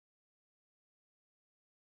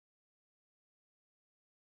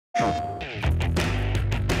I'm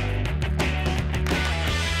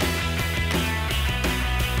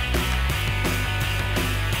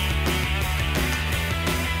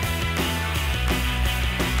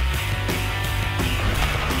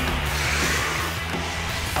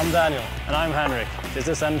Daniel. And I'm Henrik. This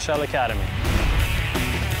is NHL Academy.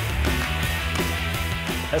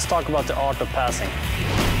 Let's talk about the art of passing.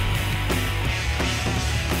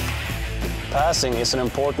 Passing is an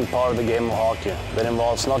important part of the game of hockey that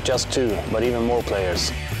involves not just two, but even more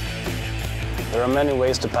players. There are many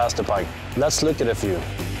ways to pass the puck. Let's look at a few.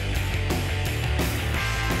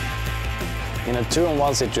 In a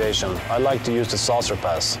 2-on-1 situation, I like to use the saucer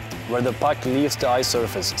pass, where the puck leaves the ice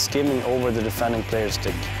surface, skimming over the defending player's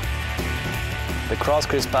stick. The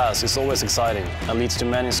cross-crease pass is always exciting and leads to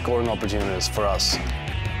many scoring opportunities for us.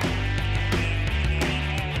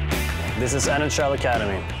 This is NHL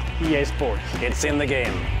Academy. EA Sports. It's in the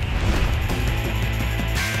game.